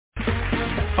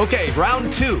Okay,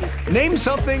 round two. Name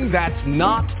something that's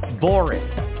not boring.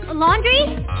 A laundry?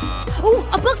 Ooh,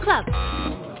 a book club.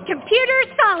 Computer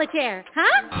solitaire,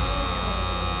 huh?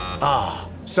 Ah,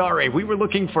 sorry, we were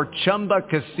looking for Chumba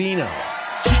Casino.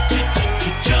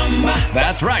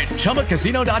 That's right,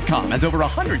 ChumbaCasino.com has over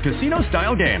 100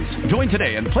 casino-style games. Join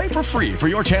today and play for free for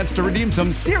your chance to redeem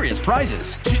some serious prizes.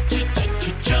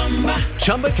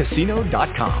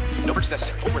 ChumbaCasino.com. No purchase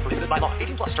necessary. Void where prohibited by law.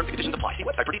 18+ terms and conditions apply. See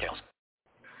website for details.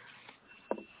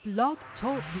 Blog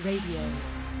Talk Radio.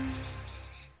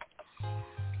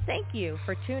 Thank you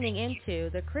for tuning into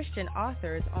the Christian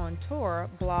Authors on Tour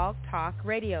Blog Talk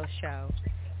Radio Show.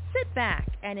 Sit back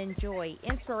and enjoy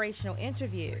inspirational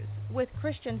interviews with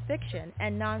Christian fiction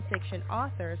and nonfiction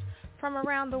authors from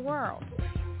around the world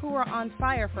who are on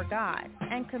fire for God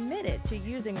and committed to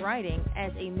using writing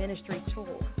as a ministry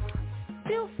tool.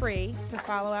 Feel free to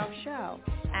follow our show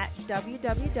at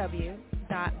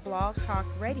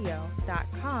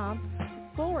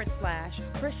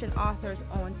www.blogtalkradio.com/Christian Authors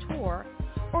on Tour,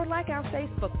 or like our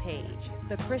Facebook page,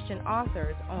 the Christian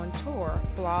Authors on Tour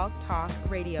Blog Talk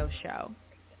Radio Show.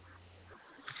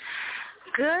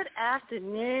 Good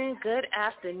afternoon.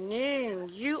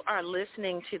 You are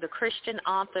listening to the Christian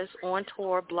Authors on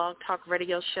Tour Blog Talk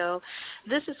Radio Show.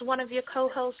 This is one of your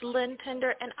co-hosts, Lynn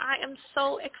Pender, and I am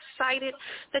so excited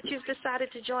that you've decided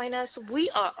to join us. We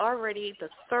are already the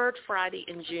third Friday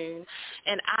in June,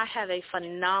 and I have a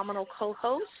phenomenal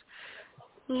co-host,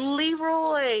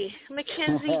 Leroy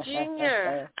McKenzie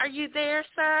Jr. Are you there,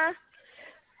 sir?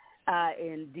 I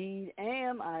indeed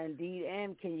am.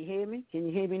 Can you hear me? Can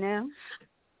you hear me now?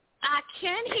 I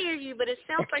can hear you, but it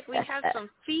sounds like we have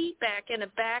some feedback in the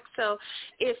back. So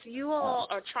if you all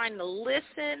are trying to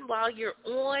listen while you're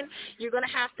on, you're going to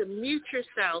have to mute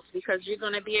yourself because you're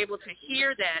going to be able to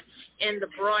hear that in the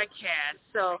broadcast.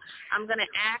 So I'm going to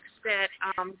ask that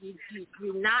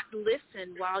you not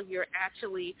listen while you're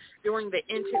actually doing the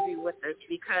interview with us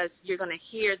because you're going to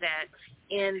hear that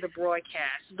in the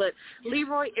broadcast. But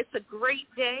Leroy, it's a great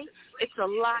day. It's a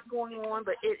lot going on,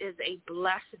 but it is a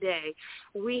blessed day.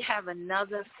 We have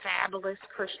another fabulous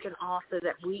Christian author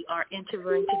that we are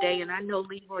interviewing today, and I know,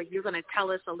 Leroy, you're going to tell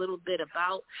us a little bit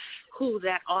about who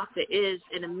that author is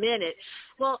in a minute.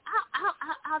 Well,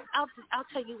 I'll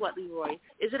tell you what, Leroy.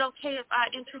 Is it okay if I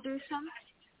introduce him?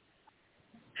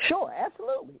 Sure,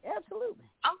 absolutely.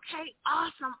 Okay,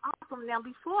 awesome. Now,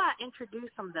 before I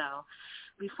introduce him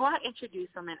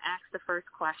and ask the first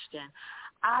question,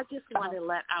 I just want to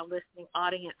let our listening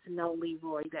audience know,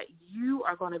 Leroy, that you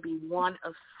are going to be one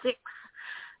of 6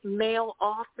 male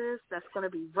authors that's going to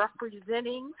be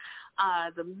representing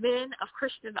the men of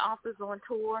Christian Authors on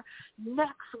Tour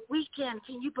next weekend.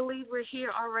 Can you believe we're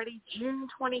here already? June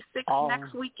 26th,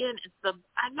 next weekend.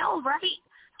 I know, right?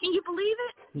 Can you believe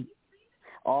it?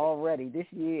 Already,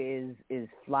 this year is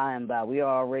flying by. We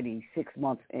are already 6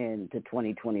 months into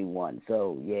 2021.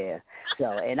 So yeah.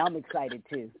 And I'm excited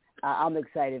too. I'm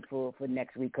excited for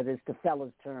next week because it's the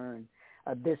fellas' turn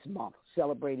this month,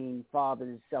 celebrating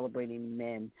fathers, celebrating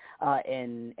men.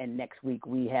 And next week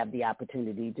we have the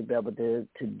opportunity to be able to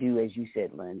do, as you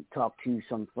said, Lynn, talk to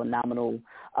some phenomenal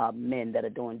men that are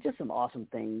doing just some awesome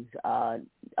things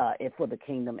for the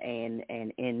kingdom and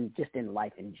in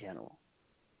life in general.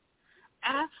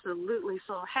 Absolutely.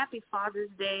 So happy Father's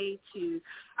Day to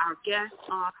our guest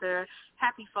author.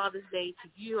 Happy Father's Day to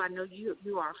you. I know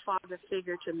you are a father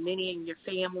figure to many in your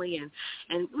family, and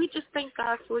we just thank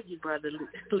God for you, Brother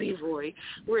Leroy.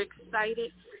 We're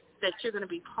excited that you're going to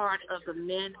be part of the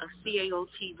Men of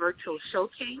CAOT Virtual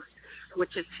Showcase,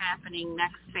 which is happening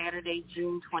next Saturday,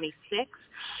 June 26th.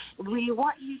 We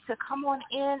want you to come on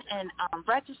in and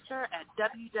register at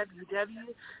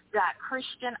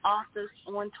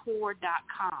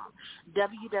www.christianauthorsontour.com,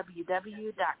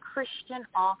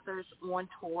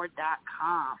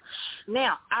 www.christianauthorsontour.com.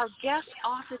 Now, our guest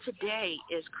author today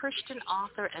is Christian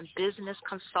author and business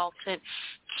consultant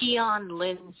Keon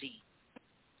Lindsey.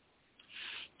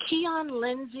 Keon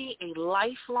Lindsey, a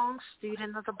lifelong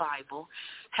student of the Bible,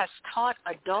 has taught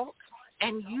adult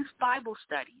and youth Bible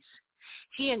studies.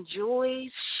 He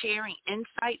enjoys sharing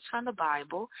insights from the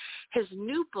Bible. His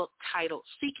new book titled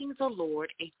Seeking the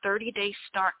Lord, A 30-Day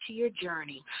Start to Your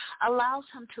Journey, allows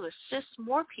him to assist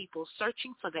more people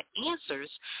searching for the answers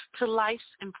to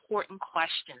life's important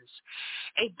questions.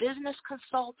 A business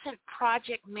consultant,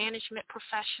 project management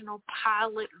professional,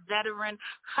 pilot, veteran,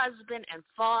 husband, and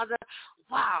father.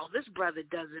 Wow, this brother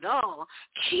does it all.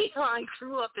 Keon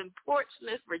grew up in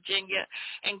Portsmouth, Virginia,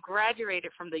 and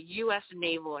graduated from the U.S.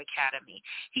 Naval Academy.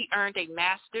 He earned a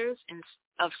master's in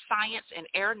of Science and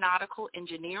Aeronautical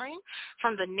Engineering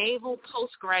from the Naval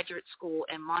Postgraduate School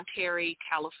in Monterey,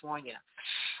 California.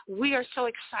 We are so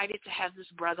excited to have this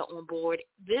brother on board.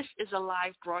 This is a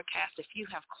live broadcast. If you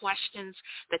have questions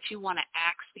that you want to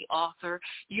ask the author,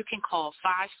 you can call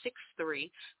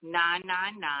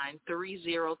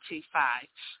 563-999-3025.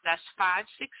 That's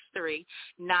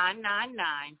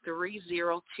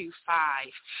 563-999-3025.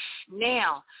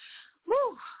 Now,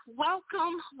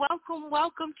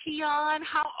 welcome, Keon.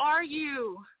 How are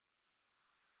you?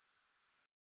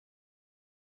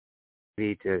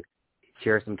 To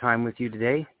share some time with you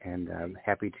today, and I'm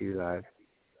happy to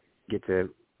get to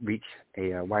reach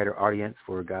a wider audience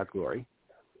for God's glory.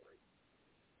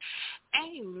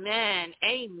 Amen.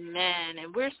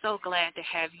 And we're so glad to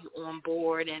have you on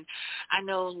board. And I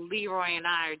know Leroy and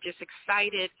I are just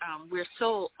excited. We're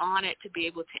so honored to be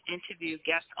able to interview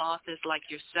guest authors like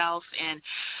yourself. And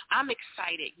I'm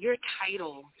excited. Your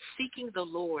title, Seeking the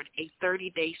Lord, a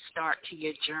 30-Day Start to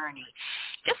Your Journey.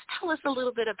 Just tell us a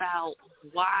little bit about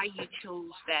why you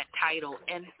chose that title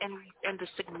and the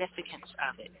significance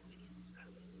of it.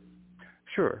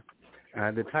 Sure.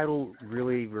 The title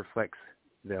really reflects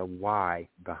the why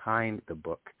behind the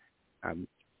book.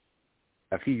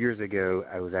 A few years ago,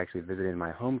 I was actually visiting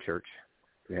my home church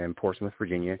in Portsmouth,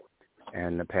 Virginia,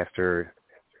 and the pastor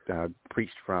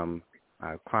preached from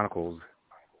Chronicles,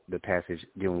 the passage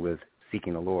dealing with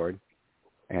seeking the Lord.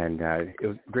 And it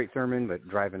was a great sermon, but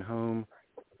driving home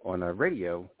on the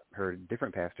radio, heard a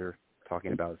different pastor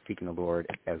talking about seeking the Lord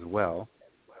as well.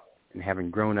 And having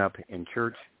grown up in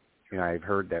church, I've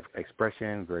heard that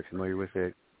expression, very familiar with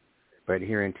it. But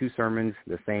hearing two sermons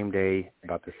the same day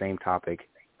about the same topic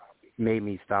made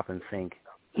me stop and think,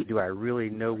 do I really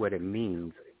know what it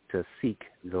means to seek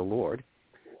the Lord?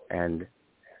 And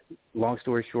long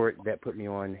story short, that put me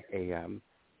on a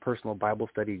personal Bible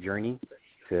study journey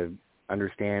to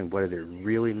understand what does it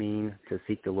really mean to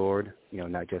seek the Lord,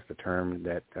 not just a term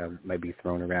that might be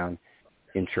thrown around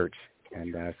in church.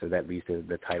 And so that leads to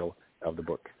the title of the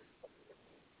book.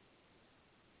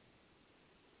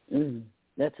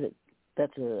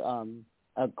 That's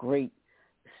a great,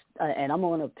 and I'm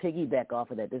going to piggyback off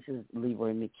of that. This is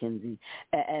Leroy McKenzie,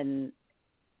 and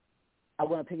I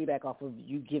want to piggyback off of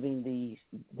you giving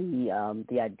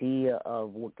the idea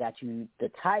of what got you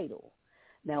the title.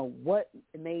 Now, what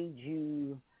made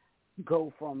you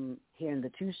go from hearing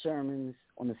the two sermons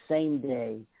on the same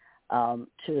day to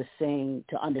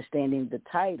understanding the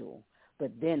title, but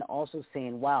then also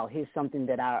saying, wow, here's something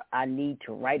that I need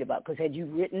to write about? Because had you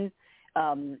written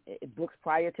books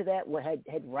prior to that?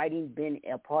 Had writing been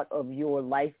a part of your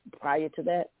life prior to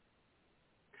that?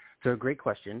 So, great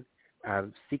question.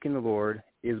 Seeking the Lord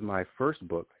is my first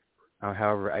book.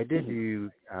 However, I did do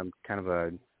kind of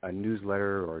a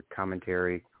newsletter or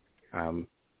commentary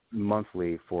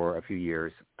monthly for a few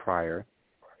years prior.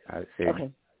 Okay.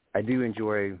 I do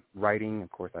enjoy writing.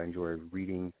 Of course, I enjoy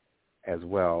reading as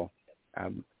well.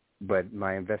 But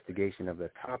my investigation of the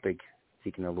topic,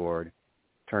 Seeking the Lord,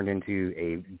 turned into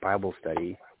a Bible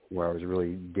study where I was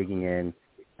really digging in,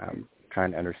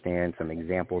 trying to understand some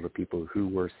examples of people who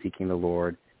were seeking the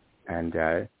Lord, and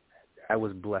I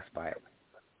was blessed by it.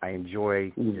 I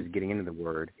enjoy just getting into the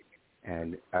Word,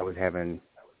 and I was having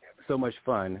so much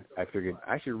fun, I figured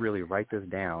I should really write this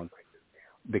down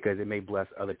because it may bless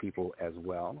other people as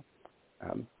well.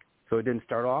 So it didn't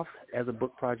start off as a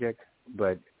book project,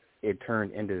 but it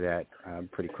turned into that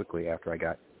pretty quickly after I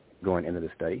got going into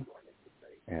the study.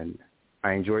 And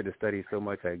I enjoyed the study so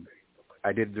much,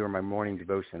 I did during my morning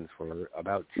devotions for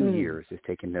about 2 years, just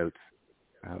taking notes,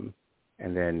 and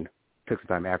then took some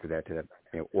time after that to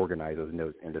organize those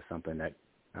notes into something that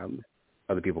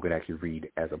other people could actually read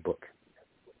as a book.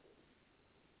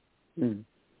 And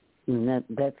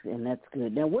that's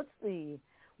good. Now, what's the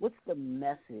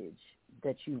message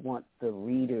that you want the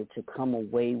reader to come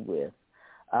away with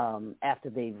after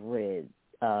they've read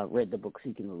the book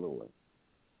Seeking the Lord?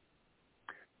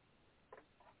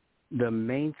 The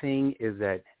main thing is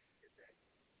that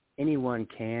anyone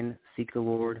can seek the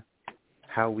Lord.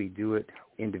 How we do it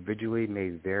individually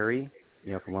may vary,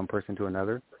 from one person to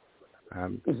another.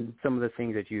 Some of the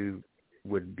things that you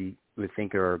would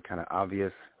think are kind of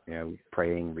obvious,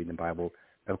 praying, reading the Bible.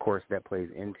 Of course, that plays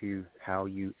into how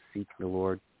you seek the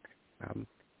Lord.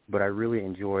 But I really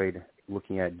enjoyed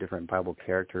looking at different Bible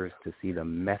characters to see the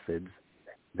methods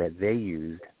that they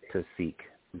used to seek,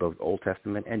 both Old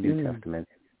Testament and New Testament,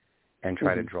 and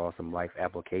try to draw some life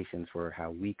applications for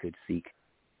how we could seek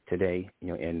today,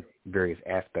 in various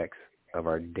aspects of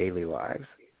our daily lives.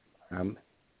 And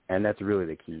that's really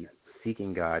the key.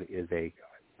 Seeking God is a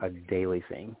daily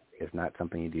thing. It's not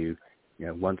something you do,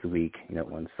 once a week,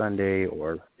 on Sunday,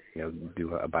 or,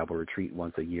 do a Bible retreat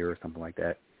once a year or something like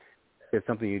that. It's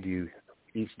something you do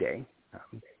each day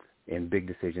in big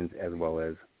decisions as well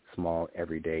as small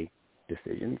everyday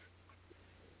decisions.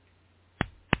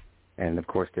 And, of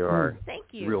course, there are Thank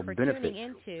you real for benefits. tuning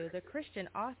into the Christian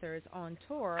Authors on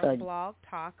Tour Blog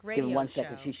Talk Give Radio me 1 Show.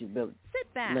 second. She should be able,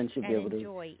 Sit back Lynn should be able and to.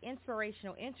 enjoy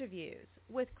inspirational interviews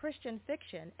with Christian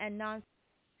fiction and non.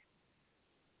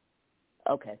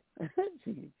 Okay.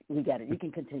 We got it. You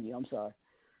can continue. I'm sorry.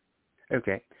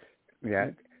 Okay. Yeah.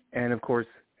 And, of course,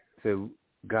 so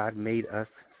God made us,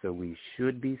 so we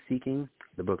should be seeking.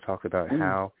 The book talks about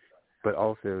how, but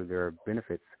also there are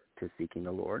benefits to seeking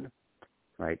the Lord,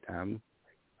 right? And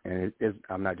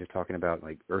I'm not just talking about,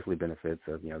 like, earthly benefits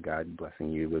of, God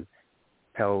blessing you with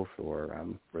health or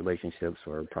relationships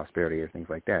or prosperity or things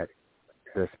like that.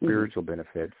 The spiritual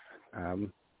benefits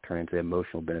turn into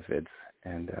emotional benefits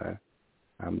and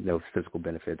those physical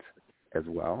benefits as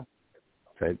well.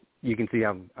 So you can see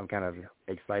I'm kind of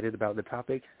excited about the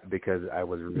topic because I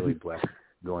was really blessed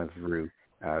going through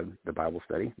the Bible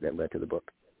study that led to the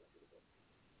book.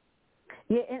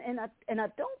 Yeah, and I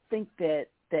don't think that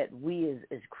we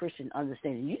as Christians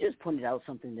understand. You just pointed out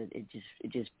something that it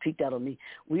just peeked out on me.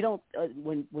 We don't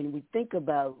when we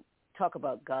talk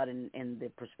about God and the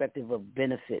perspective of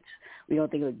benefits, we don't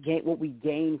think of what we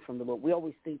gain from the Lord. We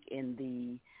always think in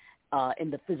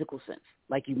the physical sense.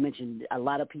 Like you mentioned, a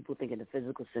lot of people think in the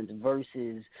physical sense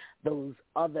versus those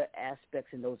other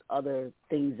aspects and those other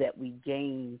things that we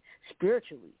gain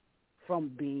spiritually from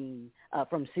being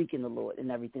from seeking the Lord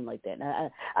and everything like that.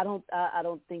 And I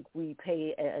don't think we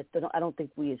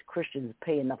as Christians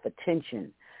pay enough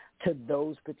attention to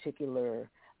those particular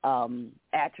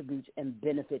attributes and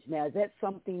benefits. Now, is that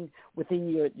something within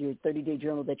your 30-day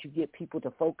journal that you get people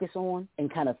to focus on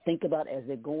and kind of think about as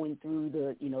they're going through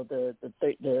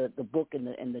the book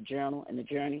and the journal and the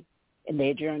journey, and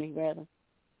their journey rather?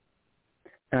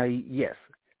 Yes.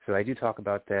 So I do talk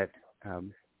about that.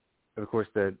 Of course,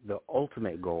 the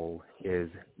ultimate goal is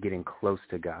getting close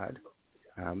to God.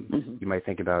 You might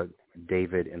think about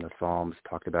David in the Psalms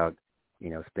talked about,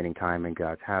 spending time in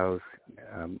God's house.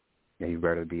 He'd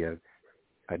rather be a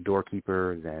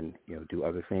doorkeeper than, do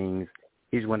other things.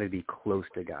 He just wanted to be close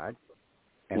to God.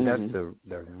 And that's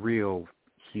the real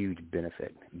huge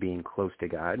benefit, being close to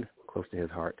God, close to his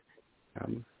heart.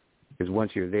 Because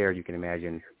once you're there, you can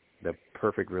imagine the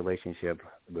perfect relationship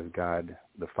with God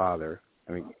the Father.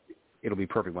 I mean, it'll be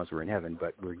perfect once we're in heaven,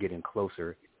 but we're getting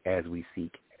closer as we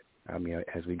seek,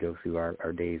 as we go through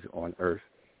our days on earth.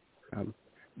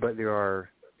 But there are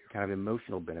kind of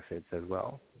emotional benefits as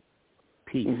well.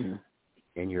 Peace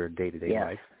in your day-to-day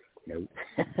life.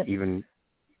 Even,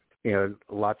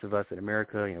 lots of us in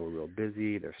America, we're real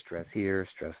busy. There's stress here,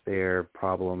 stress there,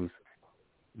 problems.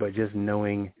 But just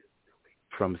knowing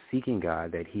from seeking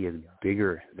God that he is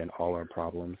bigger than all our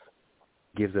problems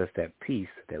gives us that peace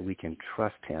that we can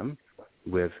trust him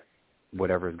with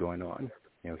whatever is going on.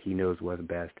 He knows what's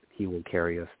best. He will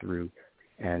carry us through.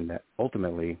 And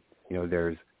ultimately,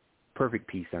 there's perfect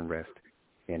peace and rest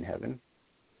in heaven.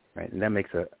 Right, and that makes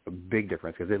a big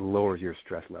difference because it lowers your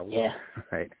stress level. Yeah,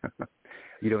 right.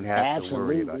 You don't have to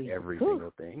worry about every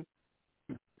single thing.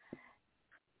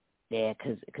 Yeah,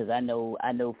 because I know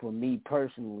for me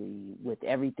personally, with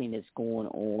everything that's going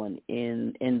on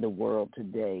in the world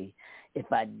today, if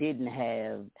I didn't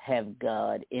have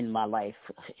God in my life,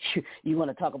 you want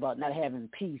to talk about not having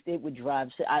peace, it would drive.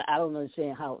 I don't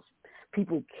understand how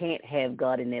people can't have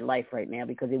God in their life right now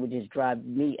because it would just drive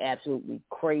me absolutely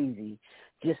crazy.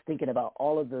 Just thinking about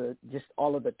all of the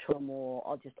turmoil,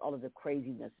 all of the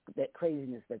craziness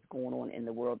that's going on in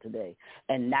the world today,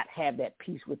 and not have that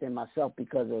peace within myself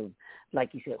because of,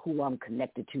 like you said, who I'm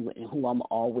connected to and who I'm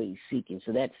always seeking.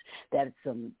 So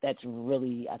that's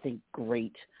really, I think,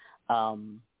 great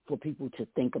for people to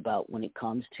think about when it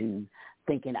comes to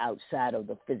thinking outside of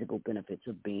the physical benefits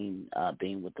of being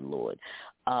with the Lord.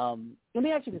 Let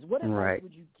me ask you this: what advice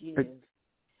would you give?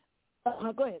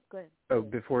 Go ahead. Oh,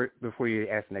 before you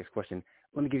ask the next question,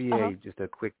 let me give you just a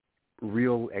quick,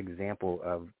 real example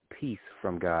of peace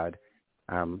from God.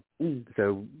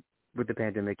 So with the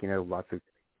pandemic, lots of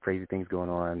crazy things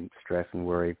going on, stress and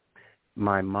worry.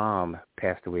 My mom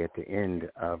passed away at the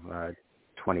end of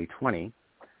 2020.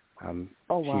 She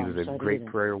was a great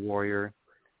prayer warrior,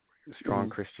 strong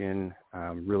Christian,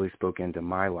 really spoke into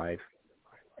my life.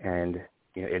 And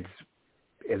it's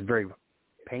very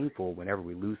painful whenever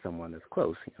we lose someone that's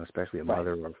close, especially a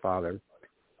mother or a father.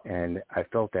 And I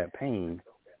felt that pain,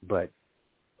 but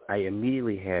I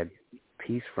immediately had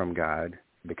peace from God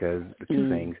because the two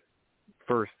things.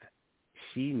 First,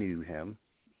 she knew him,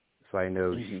 so I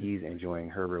know she's enjoying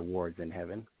her rewards in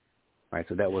heaven, right?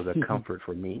 So that was a comfort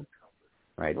for me,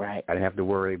 right? Right. I didn't have to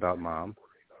worry about Mom,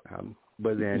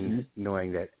 but then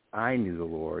knowing that I knew the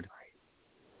Lord,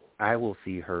 I will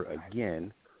see her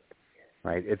again,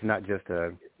 right? It's not just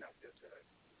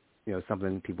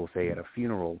something people say at a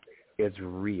funeral. It's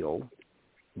real,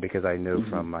 because I know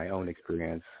from my own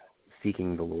experience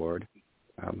seeking the Lord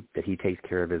that he takes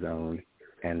care of his own,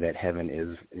 and that heaven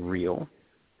is real,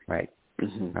 right?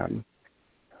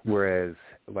 Whereas,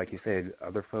 like you said,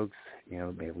 other folks,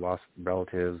 they've lost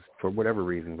relatives for whatever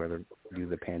reason, whether due to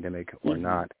the pandemic or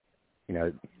not.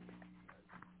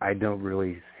 I don't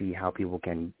really see how people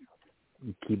can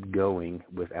keep going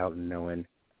without knowing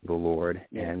the Lord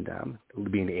and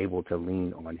being able to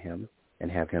lean on him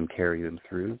and have him carry them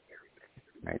through.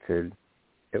 Right. So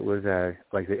it was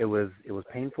like it was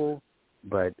painful,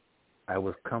 but I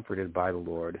was comforted by the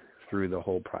Lord through the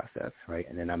whole process, right?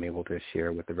 And then I'm able to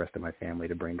share with the rest of my family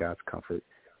to bring God's comfort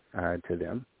to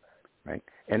them, right?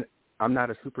 And I'm not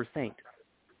a super saint,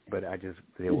 but I just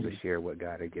was able to share what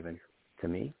God had given to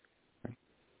me. Right?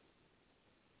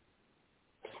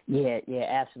 Yeah,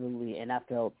 absolutely. And I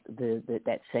felt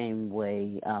that same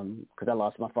way because I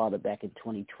lost my father back in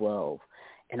 2012.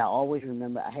 And I always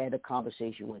remember I had a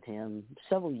conversation with him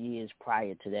several years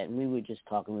prior to that, and we were just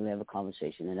talking. We would have a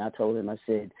conversation, and I told him, I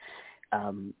said,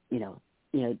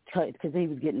 because he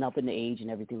was getting up in the age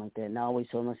and everything like that. And I always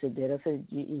told him, I said, Dad, I said,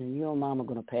 you and Mom are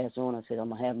going to pass on. I said, I'm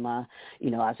going to have my,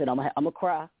 I said, I'm going to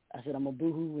cry. I said, I'm going to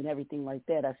boo-hoo and everything like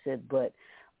that. I said, but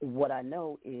what I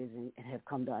know is, and have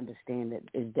come to understand that,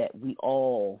 is that we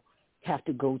all have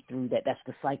to go through that. That's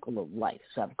the cycle of life.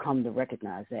 So I've come to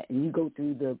recognize that. And you go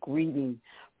through the grieving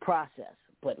process.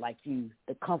 But like you,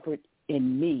 the comfort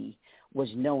in me was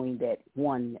knowing that,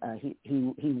 one, he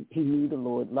knew the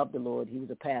Lord, loved the Lord. He was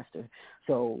a pastor.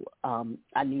 So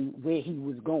I knew where he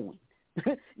was going,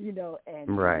 and you don't have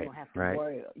to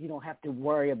worry. You don't have to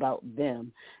worry about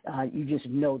them. You just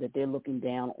know that they're looking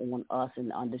down on us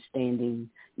and understanding,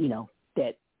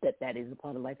 that is a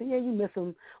part of life. And, yeah, you miss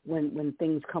them when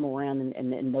things come around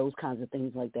and those kinds of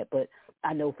things like that. But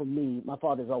I know for me, my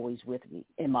father's always with me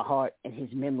in my heart and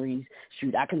his memories.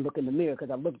 Shoot, I can look in the mirror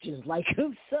because I look just like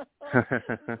him.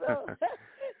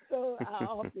 So I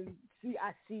often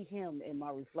see him in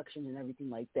my reflection and everything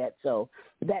like that. So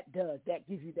that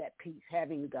gives you that peace.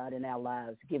 Having God in our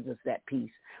lives gives us that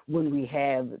peace when we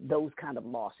have those kind of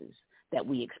losses that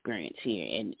we experience here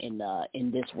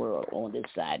in this world, on this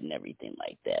side and everything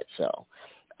like that. So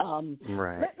let me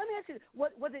ask you,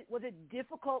 was it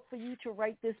difficult for you to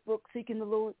write this book, Seeking the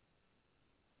Lord?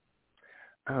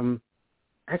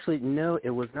 Actually, no,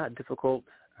 it was not difficult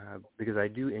because I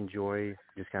do enjoy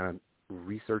just kind of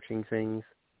researching things.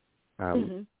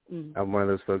 I'm one of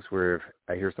those folks where if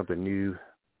I hear something new,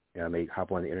 I may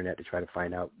hop on the internet to try to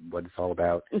find out what it's all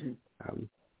about.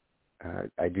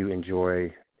 I do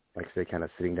enjoy, like I say, kind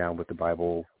of sitting down with the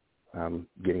Bible,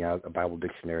 getting out a Bible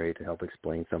dictionary to help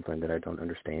explain something that I don't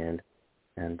understand,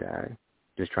 and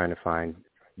just trying to find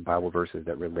Bible verses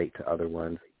that relate to other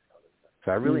ones.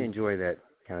 So I really enjoy that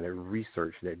kind of that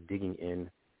research, that digging in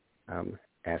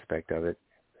aspect of it.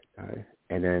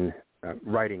 And then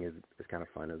writing is kind of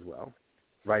fun as well.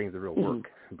 Writing is the real work,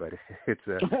 but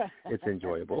it's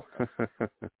enjoyable.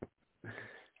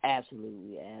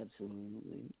 Absolutely.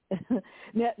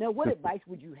 Now, what advice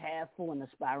would you have for an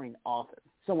aspiring author?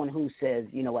 Someone who says,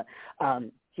 you know what,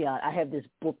 I have this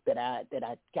book that I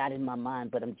got in my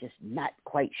mind, but I'm just not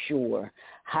quite sure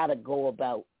how to go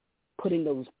about putting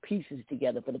those pieces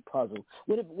together for the puzzle.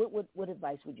 What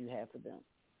advice would you have for them?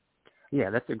 Yeah,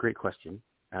 that's a great question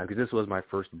because this was my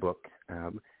first book,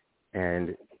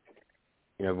 and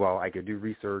while I could do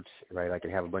research, right, I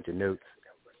could have a bunch of notes.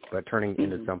 But turning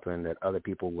into something that other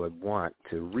people would want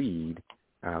to read,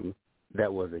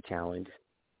 that was a challenge.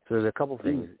 So there's a couple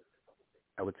things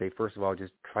I would say. First of all,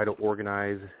 just try to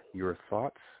organize your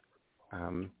thoughts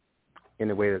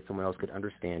in a way that someone else could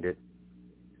understand it,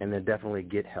 and then definitely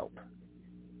get help.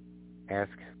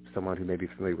 Ask someone who may be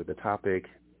familiar with the topic,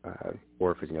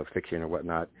 or if it's fiction or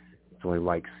whatnot, someone who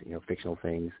likes fictional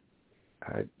things,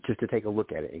 just to take a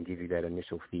look at it and give you that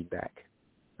initial feedback.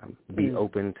 Be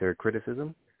open to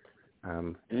criticism.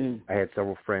 I had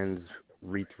several friends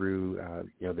read through,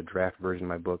 the draft version of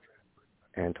my book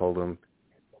and told them,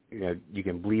 you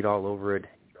can bleed all over it.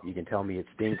 You can tell me it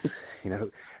stinks,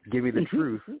 give me the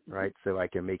truth, right, so I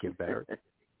can make it better.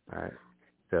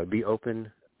 So be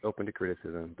open to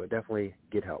criticism, but definitely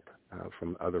get help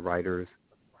from other writers,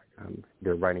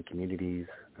 their writing communities,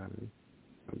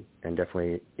 and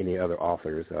definitely any other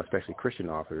authors, especially Christian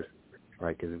authors,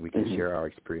 right, because we can share our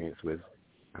experience with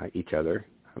each other.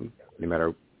 No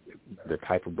matter the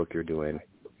type of book you're doing,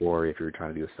 or if you're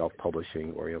trying to do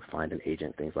self-publishing or find an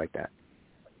agent, things like that.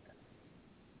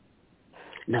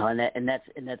 No, and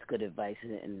that's good advice,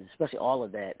 and especially all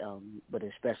of that, but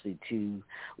especially to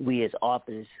we as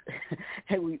authors,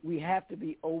 we have to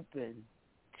be open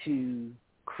to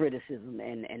criticism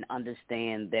and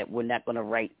understand that we're not going to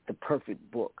write the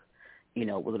perfect book. We're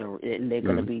gonna, and there are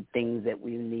going to be things that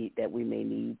we may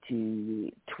need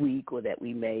to tweak, or that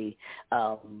we may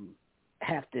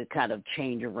have to kind of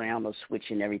change around or switch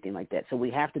and everything like that. So we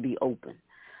have to be open.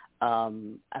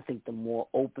 I think the more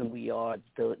open we are,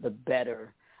 the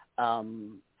better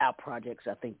our projects,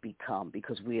 I think, become,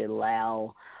 because we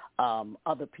allow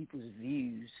other people's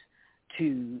views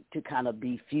to kind of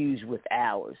be fused with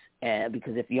ours.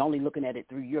 Because if you're only looking at it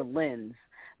through your lens,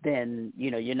 then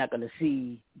you're not going to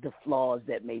see the flaws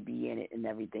that may be in it and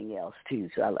everything else too.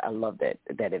 So I love that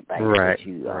advice that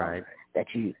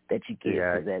you give,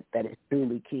 because that is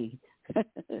truly key.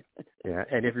 Yeah,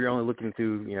 and if you're only looking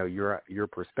through your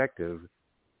perspective,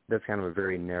 that's kind of a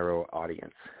very narrow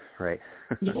audience, right?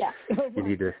 Yeah. you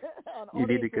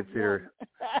need to consider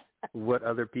what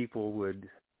other people would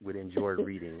enjoy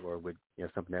reading, or would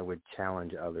something that would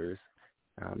challenge others.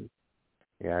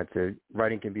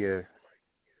 Writing can be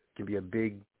a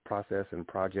big process and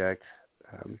project.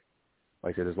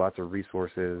 Like I said, there's lots of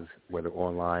resources, whether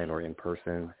online or in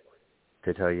person,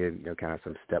 to tell you kind of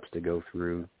some steps to go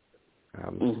through.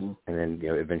 And then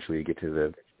eventually you get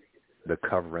to the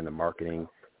cover and the marketing.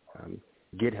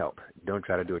 Get help. Don't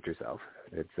try to do it yourself.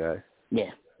 It's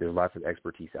there's lots of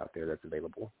expertise out there that's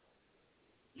available.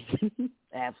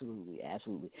 Absolutely.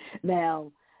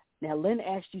 Now, Lynn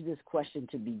asked you this question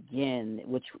to begin,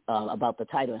 which about the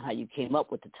title and how you came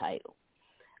up with the title.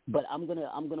 But I'm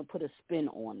gonna put a spin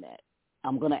on that.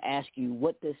 I'm gonna ask you,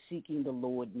 what does seeking the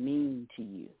Lord mean to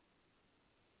you?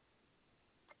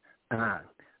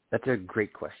 That's a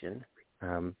great question.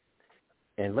 And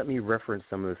let me reference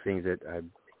some of the things that I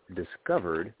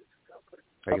discovered.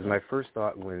 Because my first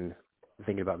thought when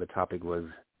thinking about the topic was,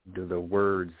 do the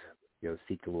words,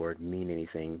 seek the Lord, mean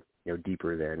anything,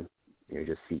 deeper than,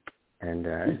 just seek? And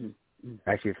I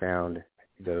actually found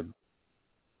the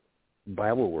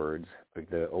Bible words, like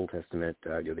the Old Testament,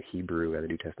 the Hebrew and the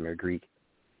New Testament, Greek,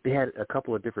 they had a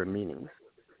couple of different meanings,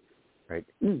 right?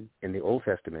 In the Old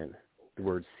Testament, the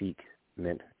word seek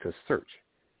meant to search,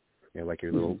 like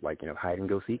your little, hide and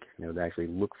go seek, to actually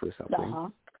look for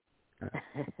something.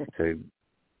 So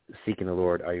seeking the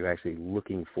Lord, are you actually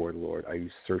looking for the Lord? Are you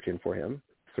searching for him,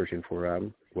 searching for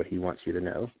what he wants you to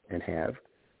know and have?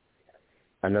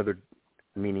 Another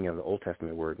meaning of the Old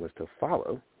Testament word was to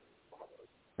follow,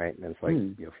 right? And it's like,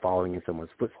 following in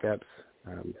someone's footsteps,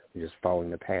 just following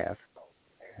the path.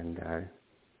 And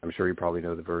I'm sure you probably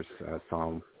know the verse,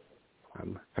 Psalm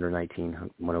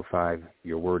 119, 105,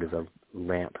 your word is a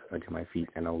lamp unto my feet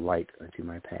and a light unto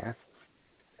my path.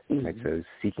 Right? So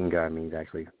seeking God means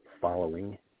actually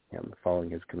following him, following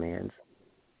his commands.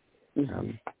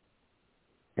 And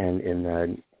in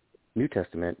the New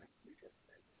Testament,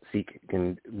 seek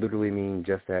can literally mean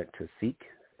just that, to seek,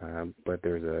 but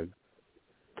there's a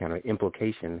kind of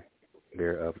implication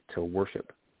there of to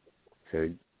worship,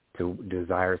 to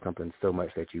desire something so much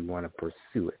that you want to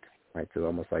pursue it, right? So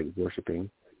almost like worshiping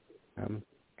and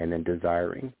then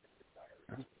desiring.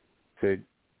 So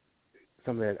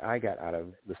something that I got out of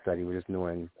the study was just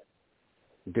knowing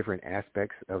different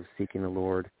aspects of seeking the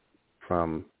Lord,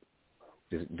 from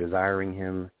just desiring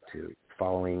him to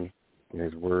following in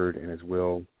his word and his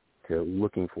will, to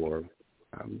looking for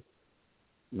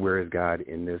where is God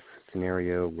in this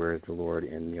scenario, where is the Lord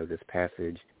in this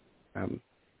passage.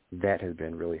 That has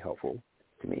been really helpful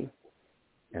to me.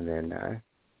 And then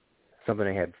something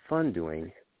I had fun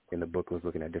doing in the book was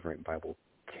looking at different Bible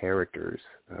characters,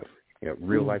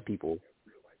 real life people,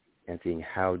 and seeing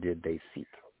how did they seek,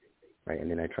 right?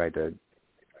 And then I tried to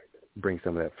bring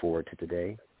some of that forward to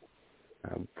today.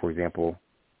 For example,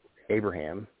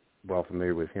 Abraham, well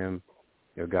familiar with him,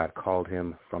 God called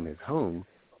him from his home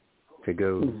to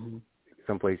go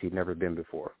someplace he'd never been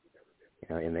before.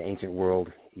 In the ancient world,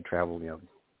 he traveled,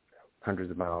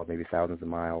 hundreds of miles, maybe thousands of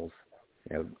miles.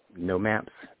 No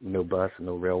maps, no bus,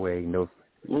 no railway, no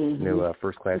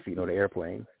first class seat, no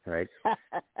airplane. Right?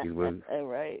 He was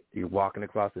walking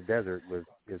across the desert with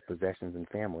his possessions and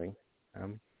family,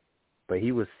 but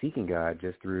he was seeking God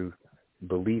just through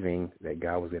believing that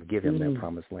God was going to give him that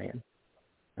promised land.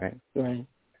 Right.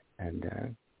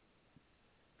 And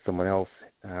someone else,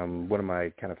 one of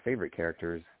my kind of favorite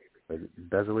characters was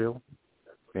Bezalel.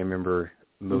 I remember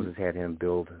Moses had him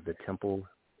build the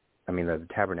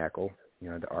tabernacle,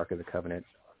 the Ark of the Covenant,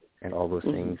 and all those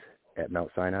things at Mount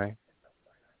Sinai.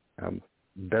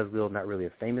 Bezalel, not really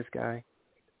a famous guy,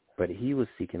 but he was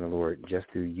seeking the Lord just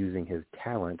through using his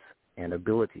talents and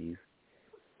abilities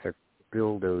to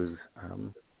build those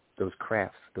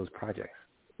crafts, those projects.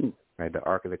 Right, the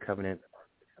Ark of the Covenant,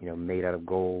 made out of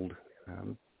gold,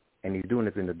 and he's doing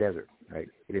this in the desert. Right,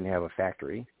 he didn't have a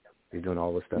factory. He's doing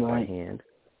all this stuff by hand.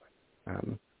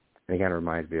 And it kind of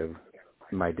reminds me of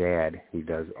my dad. He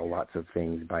does lots of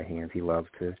things by hand. He loves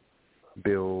to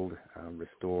build,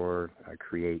 restore,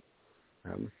 create,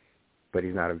 but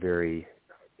he's not a very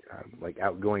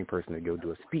outgoing person to go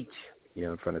do a speech,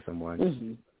 in front of someone.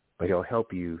 Mm-hmm. But he'll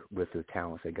help you with the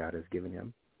talents that God has given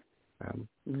him.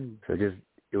 So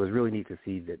it was really neat to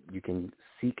see that you can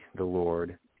seek the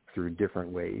Lord through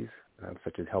different ways,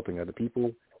 such as helping other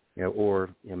people, or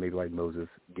maybe like Moses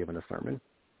giving a sermon.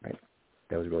 Right,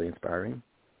 that was really inspiring.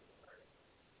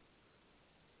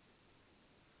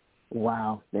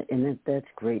 Wow, and that's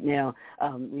great. Now,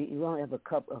 we only have a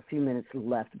few minutes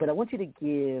left, but I want you to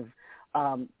give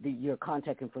your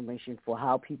contact information for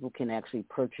how people can actually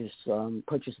purchase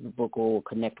the book or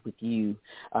connect with you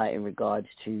in regards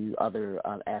to other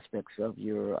aspects of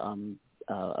your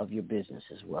business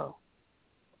as well.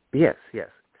 Yes.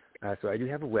 So I do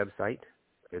have a website.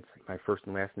 It's my first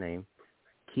and last name,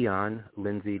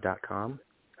 KeonLindsey.com.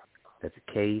 That's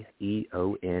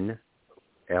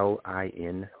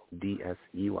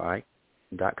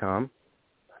KeonLindsey.com.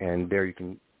 And there you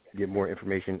can get more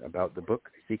information about the book,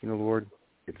 Seeking the Lord.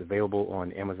 It's available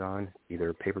on Amazon,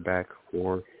 either paperback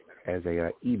or as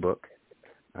a ebook.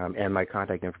 And my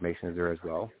contact information is there as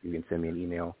well. You can send me an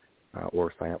email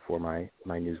or sign up for my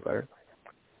newsletter.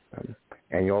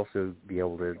 And you'll also be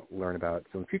able to learn about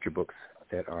some future books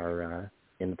that are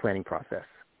in the planning process.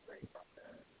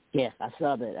 Yes, I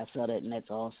saw that, and that's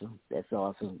awesome. That is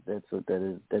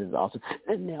awesome.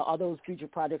 And now, are those future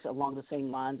projects along the same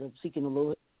lines of Seeking the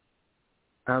Lord?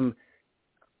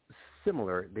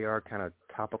 Similar. They are kind of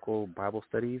topical Bible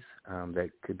studies that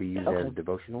could be used as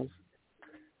devotionals.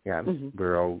 Yeah,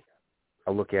 where I'll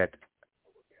look at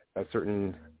a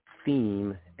certain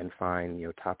theme and find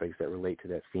topics that relate to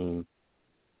that theme,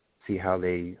 see how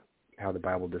the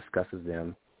Bible discusses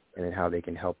them, and then how they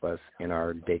can help us in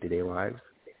our day-to-day lives.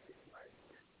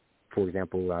 For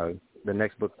example, the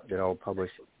next book that I'll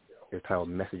publish is titled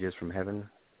Messages from Heaven.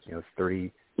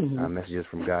 30 messages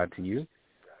from God to you,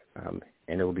 and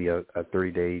it will be a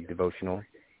 30-day devotional,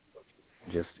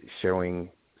 just showing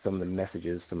some of the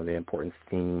messages, some of the important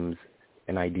themes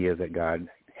and ideas that God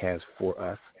has for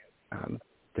us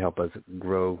to help us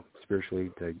grow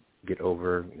spiritually, to get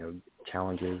over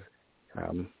challenges,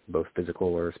 both physical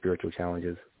or spiritual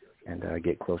challenges, and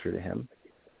get closer to Him.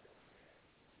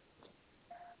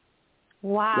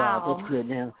 Wow, that's good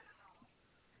now.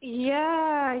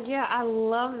 Yeah, I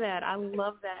love that.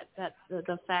 That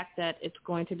the fact that it's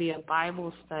going to be a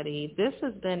Bible study. This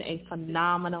has been a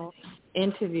phenomenal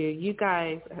interview. You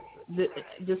guys,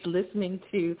 just listening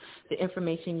to the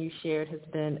information you shared has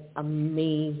been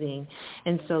amazing.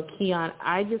 And so, Keon,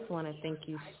 I just want to thank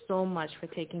you so much for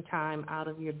taking time out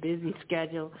of your busy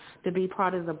schedule to be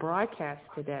part of the broadcast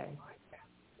today.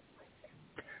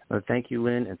 Well, thank you,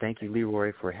 Lynn, and thank you,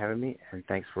 Leroy, for having me, and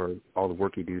thanks for all the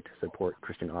work you do to support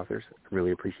Christian authors.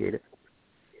 Really appreciate it.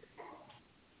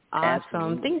 Awesome.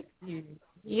 Absolutely. Thank you.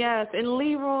 Yes, and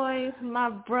Leroy, my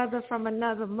brother from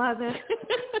another mother.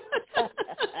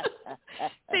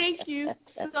 Thank you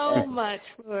so much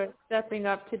for stepping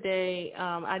up today.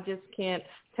 I just can't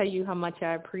tell you how much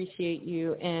I appreciate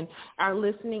you and our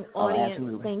listening audience.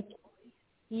 Thank you.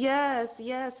 Yes.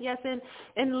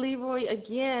 And Leroy,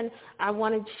 again, I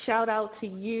want to shout out to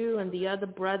you and the other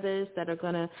brothers that are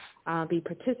going to be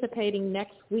participating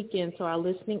next weekend. So our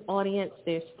listening audience,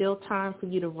 there's still time for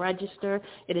you to register.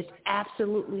 It is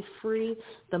absolutely free.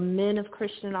 The Men of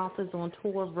Christian Authors on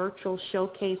Tour virtual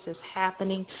showcase is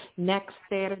happening next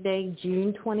Saturday,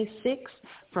 June 26th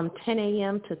from 10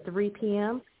 a.m. to 3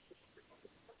 p.m.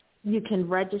 You can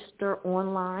register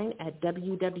online at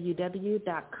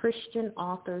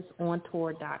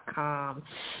www.christianauthorsontour.com.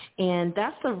 And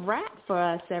that's a wrap for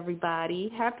us,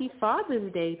 everybody. Happy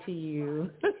Father's Day to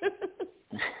you.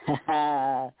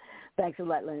 Thanks a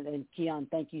lot, Lynn. And Keon,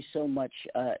 thank you so much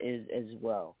as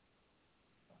well.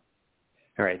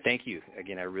 All right. Thank you.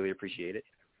 Again, I really appreciate it.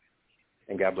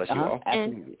 And God bless you all.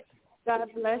 Absolutely. And God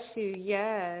bless you,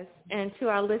 yes. And to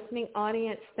our listening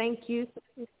audience, thank you for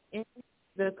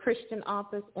the Christian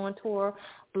Authors on Tour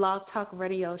Blog Talk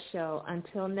Radio Show.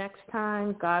 Until next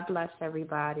time, God bless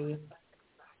everybody.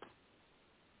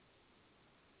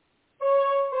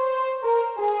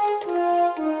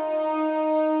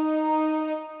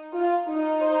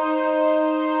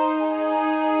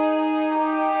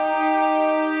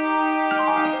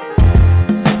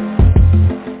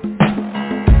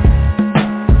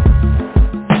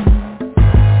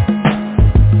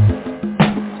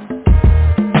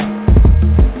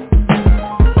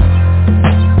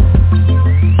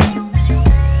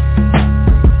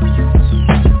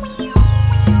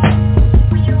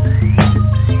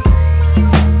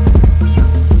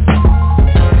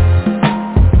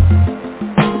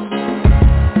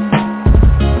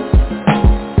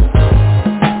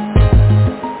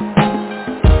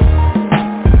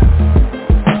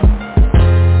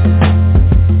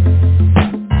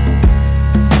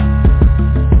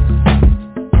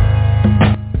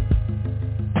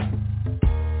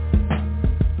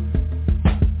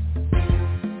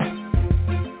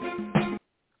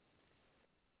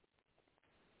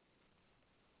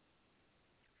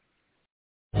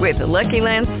 With the Lucky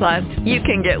Land Slots, you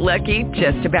can get lucky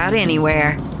just about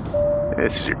anywhere.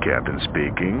 This is your captain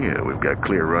speaking. We've got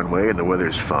clear runway and the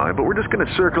weather's fine, but we're just going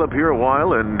to circle up here a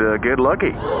while and get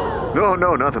lucky.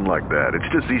 No, nothing like that.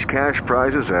 It's just these cash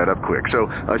prizes add up quick. So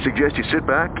I suggest you sit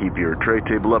back, keep your tray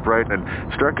table upright, and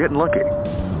start getting lucky.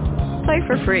 Play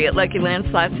for free at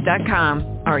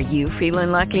LuckyLandSlots.com. Are you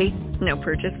feeling lucky? No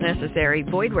purchase necessary.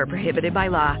 Void where prohibited by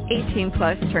law.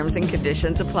 18+ terms and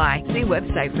conditions apply. See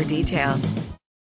website for details.